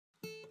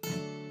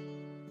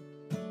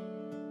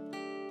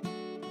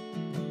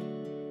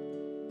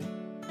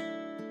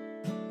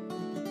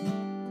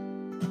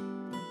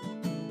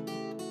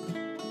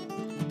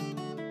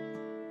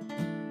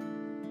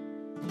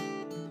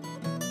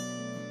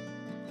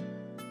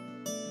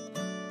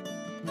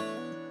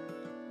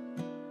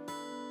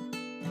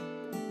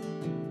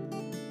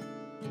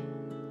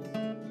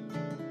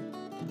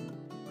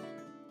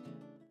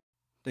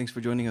Thanks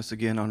for joining us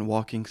again on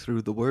Walking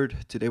Through the Word.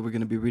 Today we're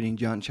going to be reading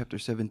John chapter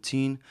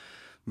 17,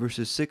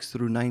 verses 6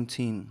 through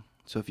 19.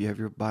 So if you have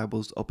your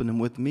Bibles, open them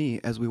with me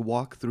as we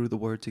walk through the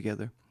Word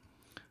together.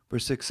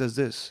 Verse 6 says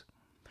this: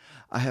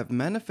 I have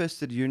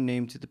manifested your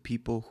name to the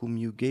people whom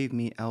you gave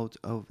me out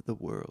of the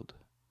world.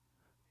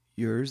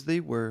 Yours they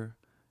were,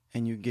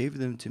 and you gave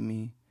them to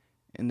me,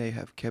 and they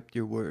have kept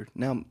your word.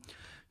 Now,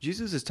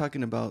 Jesus is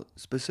talking about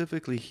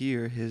specifically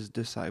here his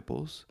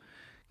disciples.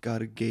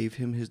 God gave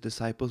him his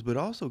disciples, but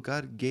also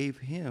God gave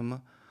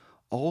him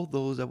all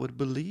those that would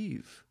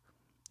believe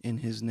in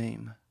his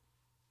name.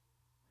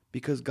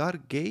 Because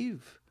God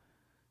gave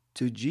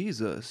to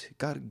Jesus,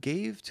 God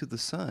gave to the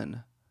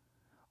Son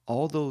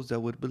all those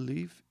that would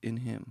believe in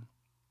him.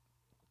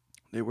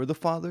 They were the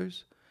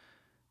Father's,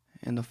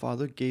 and the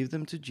Father gave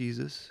them to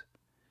Jesus,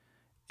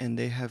 and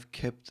they have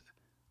kept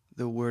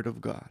the word of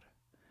God.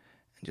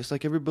 And just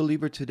like every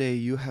believer today,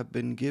 you have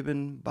been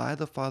given by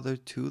the Father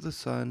to the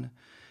Son,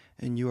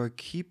 and you are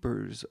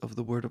keepers of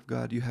the word of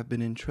God. You have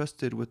been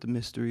entrusted with the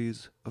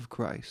mysteries of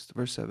Christ.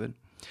 Verse 7.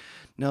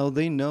 Now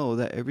they know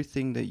that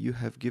everything that you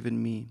have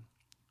given me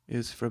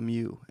is from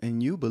you,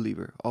 and you,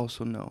 believer,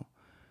 also know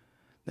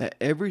that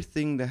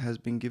everything that has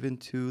been given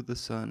to the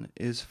Son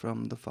is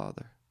from the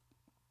Father.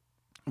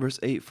 Verse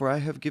 8, for I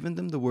have given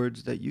them the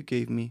words that you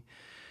gave me,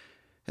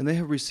 and they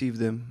have received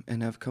them,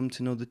 and have come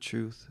to know the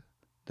truth,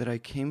 that I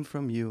came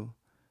from you,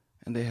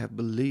 and they have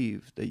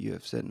believed that you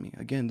have sent me.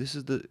 Again, this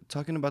is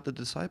talking about the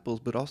disciples,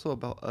 but also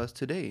about us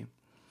today.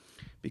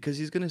 Because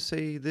he's going to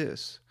say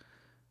this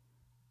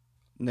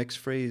next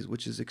phrase,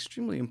 which is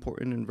extremely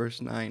important in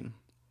verse 9.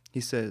 He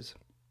says,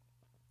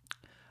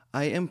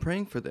 I am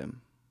praying for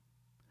them.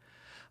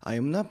 I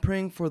am not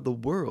praying for the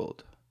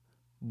world,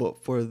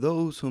 but for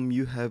those whom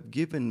you have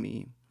given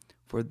me,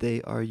 for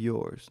they are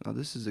yours. Now,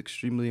 this is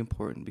extremely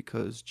important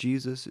because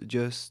Jesus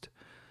just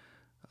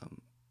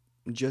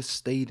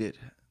stated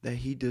that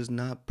he does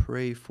not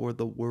pray for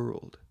the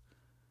world.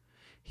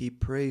 He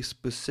prays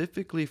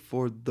specifically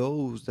for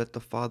those that the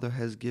Father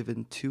has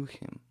given to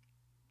him.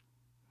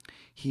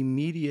 He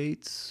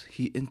mediates,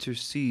 he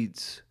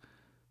intercedes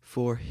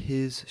for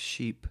his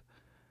sheep.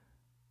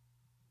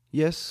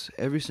 Yes,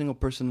 every single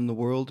person in the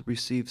world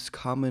receives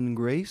common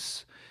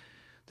grace.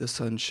 The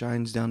sun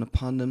shines down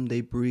upon them, they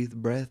breathe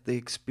breath, they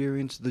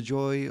experience the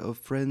joy of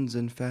friends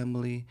and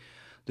family.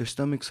 Their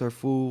stomachs are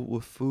full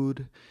with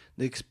food,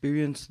 they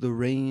experience the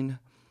rain.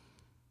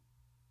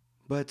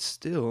 But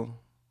still,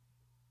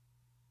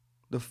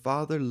 the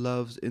Father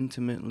loves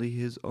intimately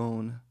his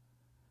own,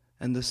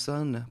 and the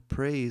Son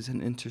prays and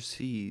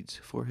intercedes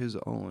for his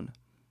own,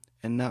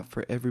 and not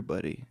for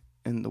everybody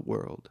in the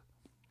world.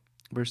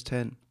 Verse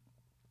 10,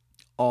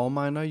 all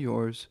mine are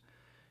yours,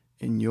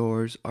 and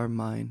yours are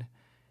mine,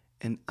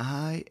 and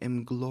I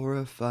am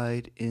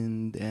glorified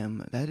in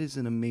them. That is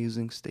an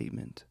amazing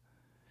statement.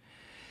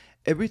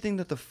 Everything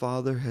that the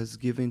Father has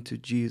given to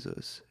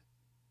Jesus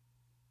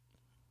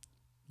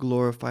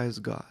glorifies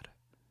God.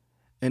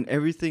 And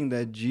everything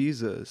that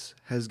Jesus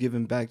has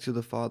given back to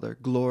the Father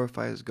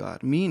glorifies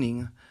God.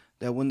 Meaning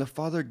that when the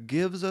Father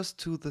gives us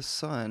to the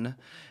Son,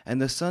 and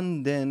the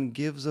Son then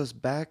gives us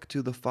back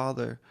to the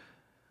Father,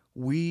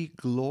 we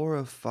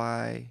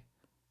glorify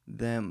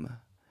them.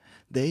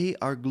 They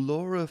are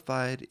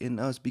glorified in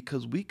us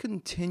because we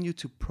continue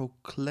to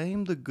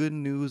proclaim the good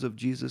news of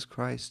Jesus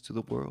Christ to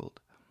the world.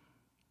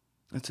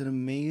 It's an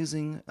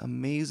amazing,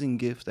 amazing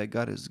gift that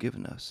God has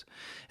given us.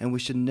 And we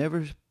should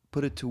never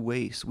put it to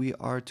waste. We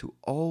are to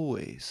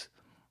always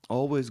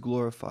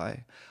glorify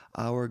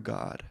our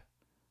God,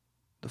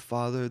 the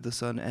Father, the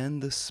Son,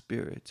 and the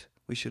Spirit.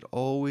 We should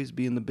always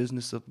be in the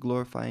business of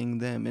glorifying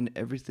them in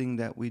everything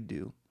that we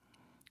do.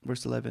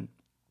 Verse 11,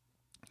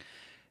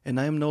 and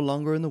I am no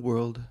longer in the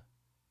world,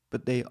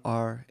 but they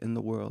are in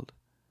the world,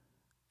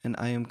 and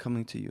I am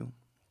coming to you.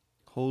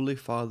 Holy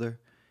Father,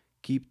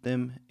 keep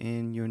them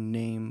in your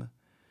name,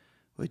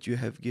 which you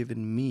have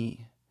given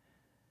me,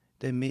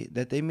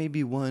 that they may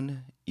be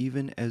one,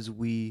 even as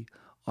we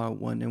are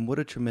one. And what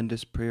a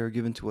tremendous prayer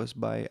given to us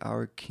by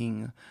our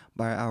King,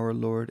 by our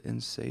Lord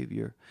and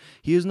Savior.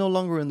 He is no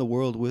longer in the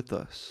world with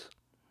us.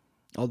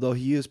 Although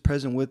he is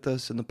present with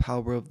us in the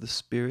power of the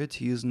Spirit,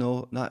 he is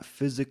not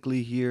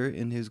physically here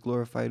in his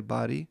glorified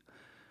body.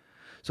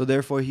 So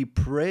therefore he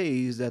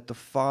prays that the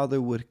Father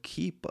would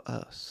keep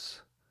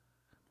us,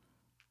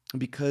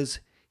 because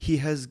he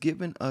has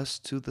given us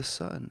to the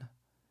Son.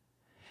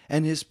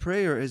 And his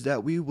prayer is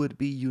that we would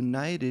be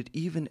united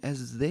even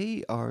as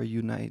they are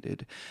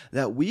united,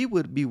 that we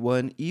would be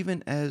one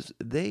even as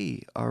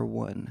they are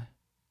one.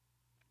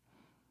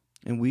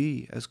 And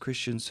we as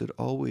Christians should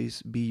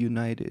always be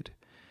united,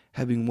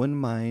 having one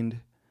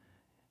mind,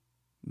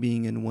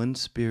 being in one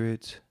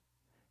spirit,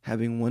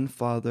 having one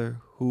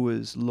Father who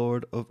is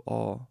Lord of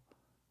all.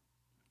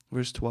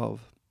 Verse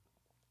 12,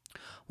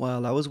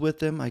 while I was with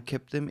them, I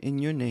kept them in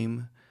your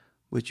name,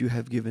 which you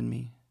have given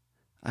me.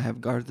 I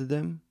have guarded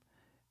them,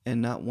 and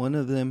not one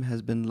of them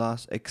has been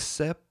lost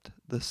except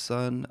the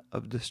son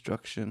of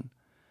destruction,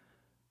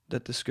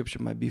 that the scripture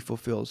might be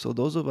fulfilled. So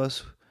those of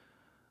us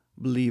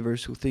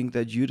believers who think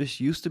that Judas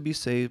used to be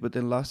saved but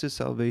then lost his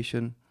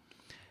salvation,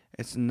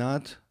 it's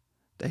not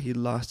that he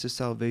lost his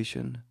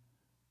salvation,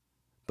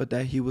 but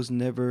that he was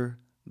never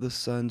the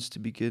son's to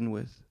begin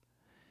with.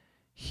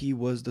 He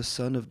was the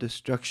son of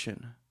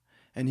destruction,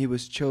 and he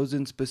was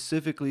chosen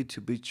specifically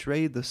to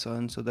betray the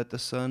son so that the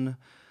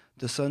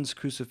son's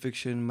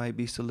crucifixion might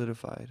be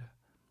solidified,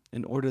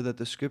 in order that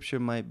the scripture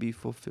might be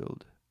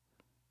fulfilled.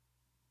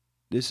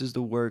 This is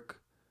the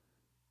work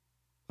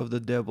of the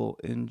devil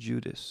in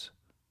Judas.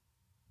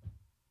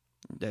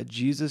 That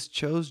Jesus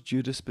chose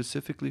Judas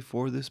specifically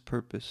for this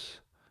purpose.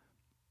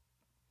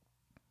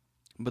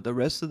 But the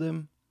rest of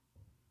them,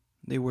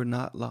 they were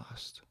not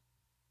lost.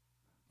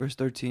 Verse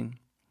 13.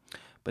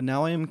 But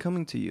now I am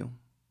coming to you,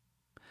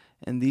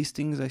 and these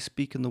things I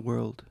speak in the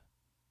world,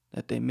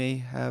 that they may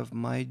have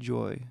my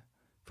joy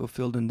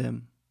fulfilled in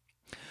them.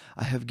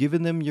 I have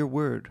given them your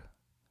word,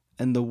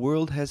 and the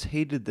world has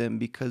hated them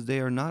because they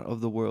are not of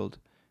the world,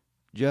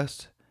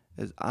 just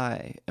as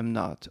I am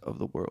not of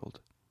the world.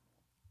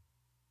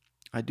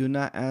 I do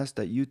not ask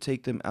that you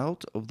take them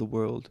out of the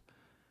world,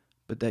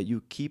 but that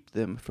you keep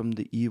them from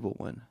the evil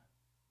one.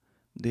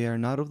 They are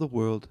not of the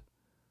world,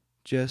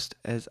 just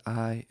as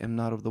I am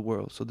not of the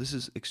world. So this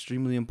is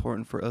extremely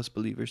important for us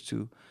believers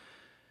to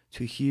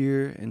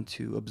hear and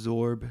to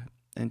absorb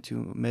and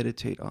to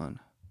meditate on.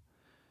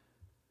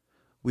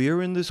 We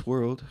are in this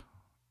world.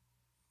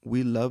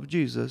 We love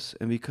Jesus,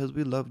 and because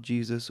we love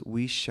Jesus,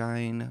 we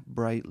shine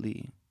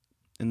brightly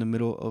in the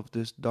middle of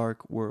this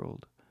dark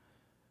world.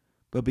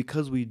 But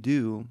because we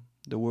do,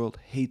 the world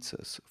hates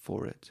us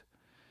for it.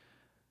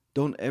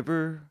 Don't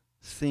ever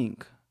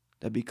think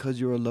that because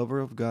you're a lover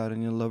of God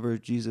and you're a lover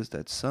of Jesus,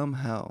 that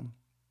somehow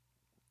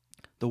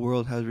the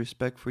world has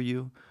respect for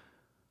you,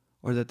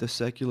 or that the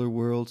secular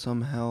world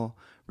somehow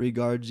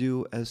regards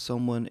you as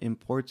someone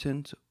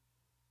important.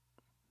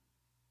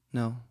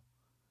 No.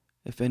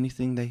 If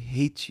anything, they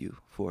hate you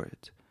for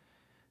it.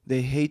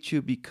 They hate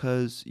you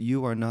because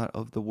you are not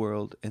of the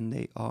world and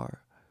they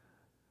are.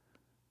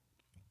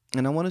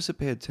 And I want us to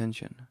pay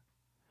attention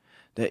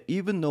that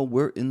even though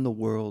we're in the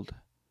world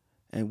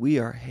and we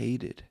are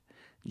hated,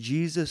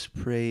 Jesus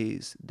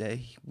prays that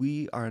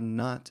we are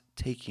not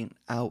taken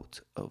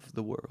out of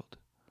the world.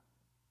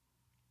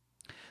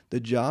 The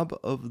job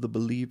of the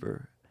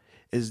believer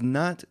is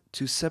not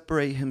to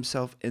separate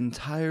himself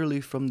entirely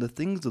from the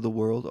things of the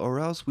world, or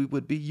else we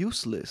would be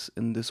useless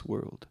in this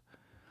world.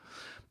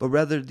 But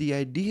rather, the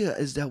idea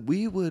is that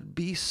we would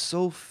be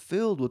so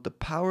filled with the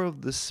power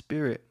of the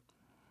Spirit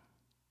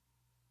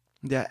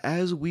that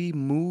as we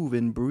move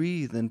and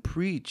breathe and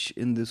preach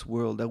in this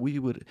world, that we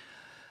would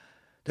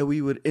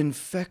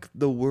infect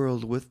the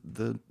world with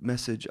the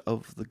message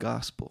of the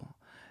gospel,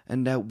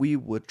 and that we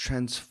would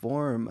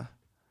transform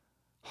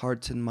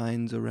hearts and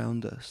minds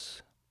around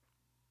us.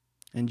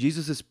 And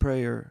Jesus'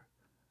 prayer,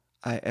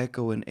 I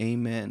echo an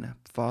amen.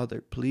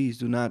 Father, please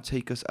do not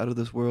take us out of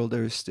this world.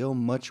 There is still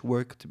much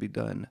work to be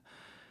done.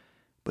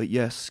 But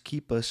yes,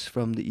 keep us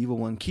from the evil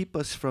one. Keep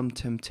us from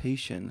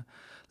temptation.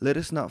 Let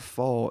us not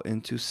fall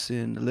into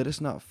sin. Let us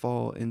not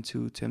fall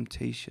into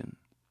temptation.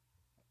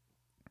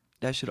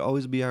 That should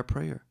always be our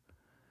prayer.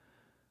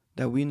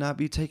 That we not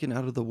be taken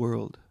out of the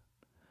world,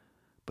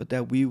 but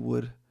that we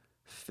would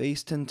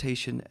face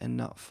temptation and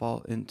not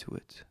fall into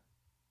it.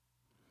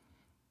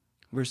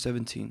 Verse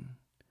 17.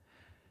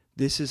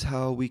 This is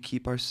how we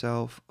keep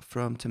ourselves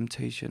from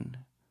temptation.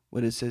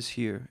 What it says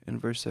here in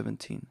verse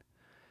 17.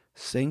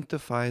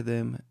 Sanctify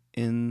them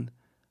in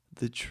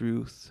the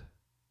truth.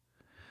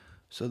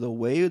 So the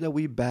way that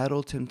we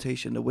battle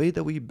temptation, the way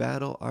that we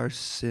battle our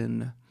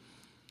sin,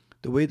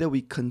 the way that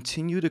we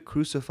continue to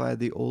crucify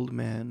the old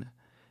man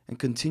and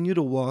continue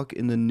to walk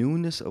in the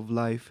newness of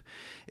life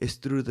is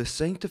through the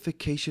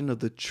sanctification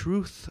of the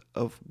truth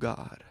of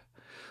God.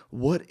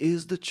 What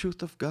is the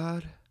truth of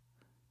God?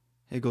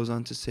 It goes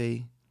on to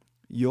say,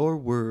 your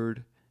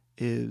word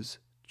is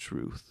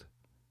truth.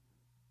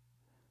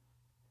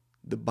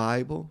 The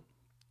Bible,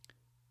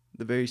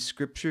 the very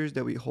scriptures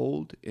that we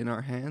hold in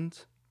our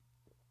hands,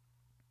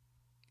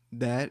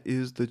 that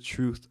is the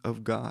truth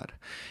of God.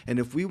 And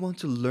if we want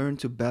to learn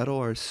to battle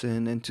our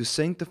sin and to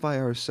sanctify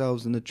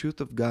ourselves in the truth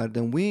of God,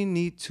 then we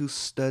need to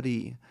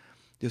study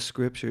the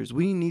scriptures.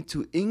 We need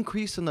to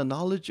increase in the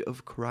knowledge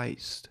of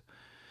Christ.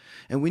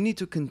 And we need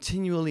to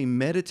continually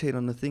meditate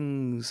on the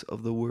things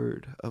of the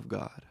Word of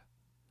God.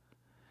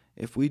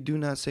 If we do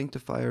not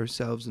sanctify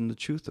ourselves in the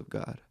truth of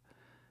God,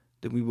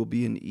 then we will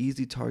be an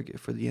easy target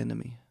for the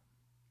enemy.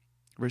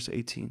 Verse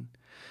 18.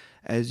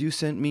 As you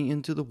sent me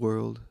into the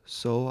world,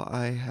 so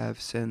I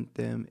have sent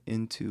them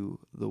into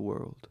the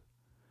world.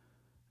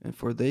 And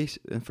for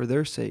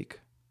their sake,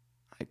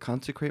 I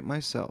consecrate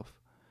myself,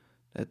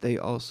 that they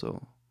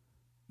also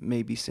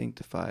may be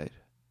sanctified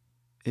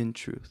in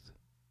truth.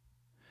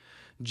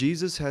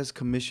 Jesus has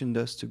commissioned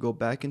us to go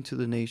back into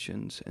the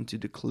nations and to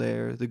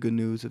declare the good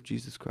news of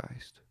Jesus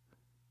Christ.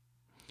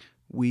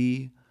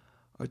 We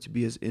are to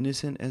be as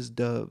innocent as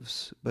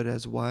doves, but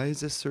as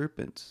wise as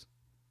serpents,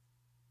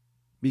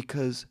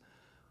 because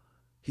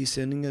He's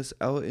sending us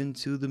out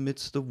into the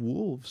midst of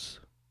wolves.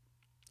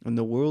 And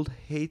the world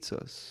hates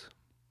us.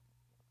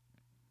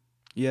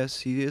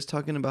 Yes, he is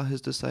talking about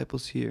his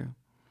disciples here.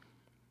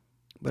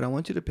 But I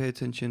want you to pay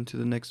attention to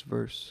the next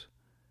verse,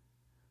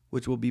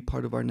 which will be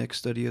part of our next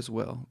study as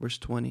well. Verse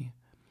 20.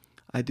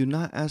 I do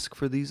not ask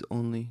for these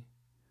only,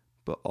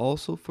 but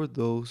also for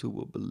those who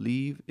will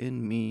believe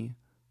in me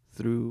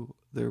through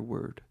their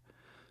word.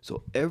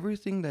 So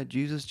everything that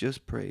Jesus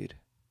just prayed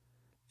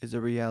is a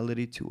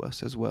reality to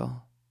us as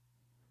well,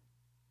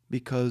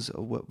 because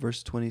of what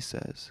verse 20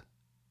 says.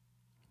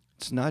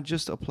 It's not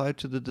just applied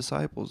to the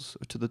disciples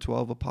or to the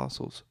 12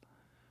 apostles.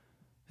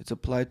 It's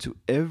applied to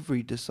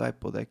every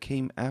disciple that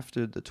came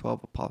after the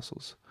 12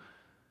 apostles.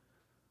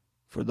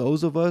 For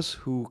those of us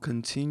who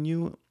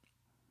continue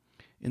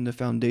in the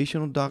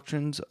foundational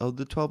doctrines of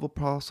the 12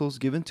 apostles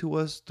given to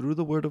us through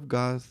the Word of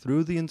God,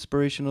 through the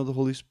inspiration of the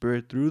Holy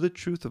Spirit, through the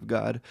truth of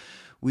God,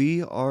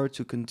 we are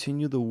to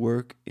continue the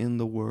work in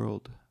the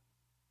world.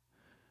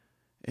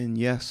 And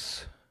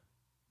yes,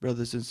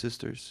 brothers and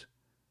sisters,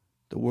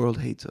 the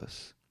world hates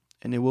us.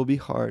 And it will be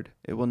hard.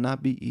 It will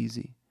not be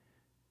easy.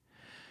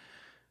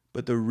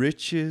 But the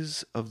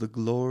riches of the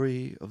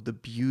glory, of the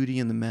beauty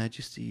and the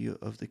majesty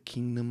of the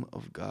kingdom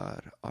of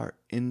God are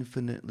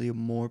infinitely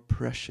more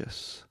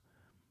precious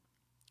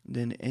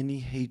than any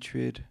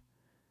hatred,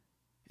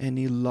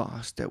 any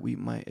loss that we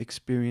might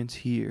experience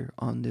here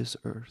on this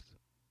earth.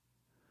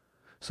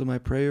 So my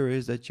prayer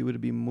is that you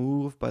would be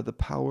moved by the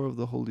power of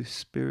the Holy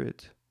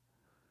Spirit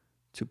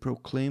to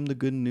proclaim the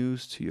good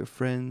news to your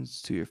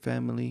friends, to your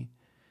family,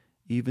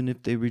 even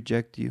if they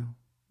reject you,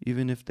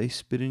 even if they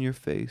spit in your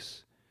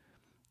face,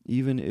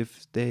 even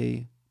if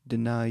they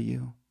deny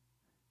you.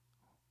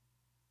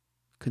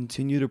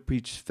 Continue to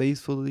preach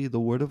faithfully the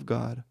word of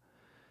God.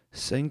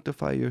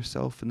 Sanctify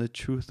yourself in the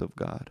truth of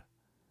God.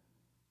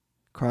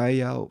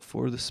 Cry out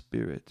for the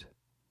Spirit,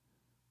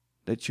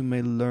 that you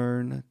may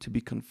learn to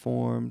be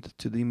conformed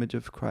to the image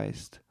of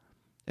Christ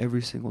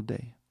every single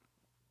day.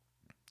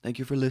 Thank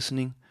you for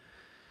listening.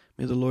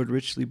 May the Lord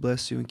richly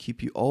bless you and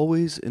keep you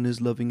always in his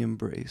loving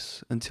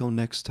embrace. Until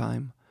next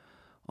time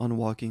on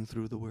Walking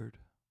Through the Word.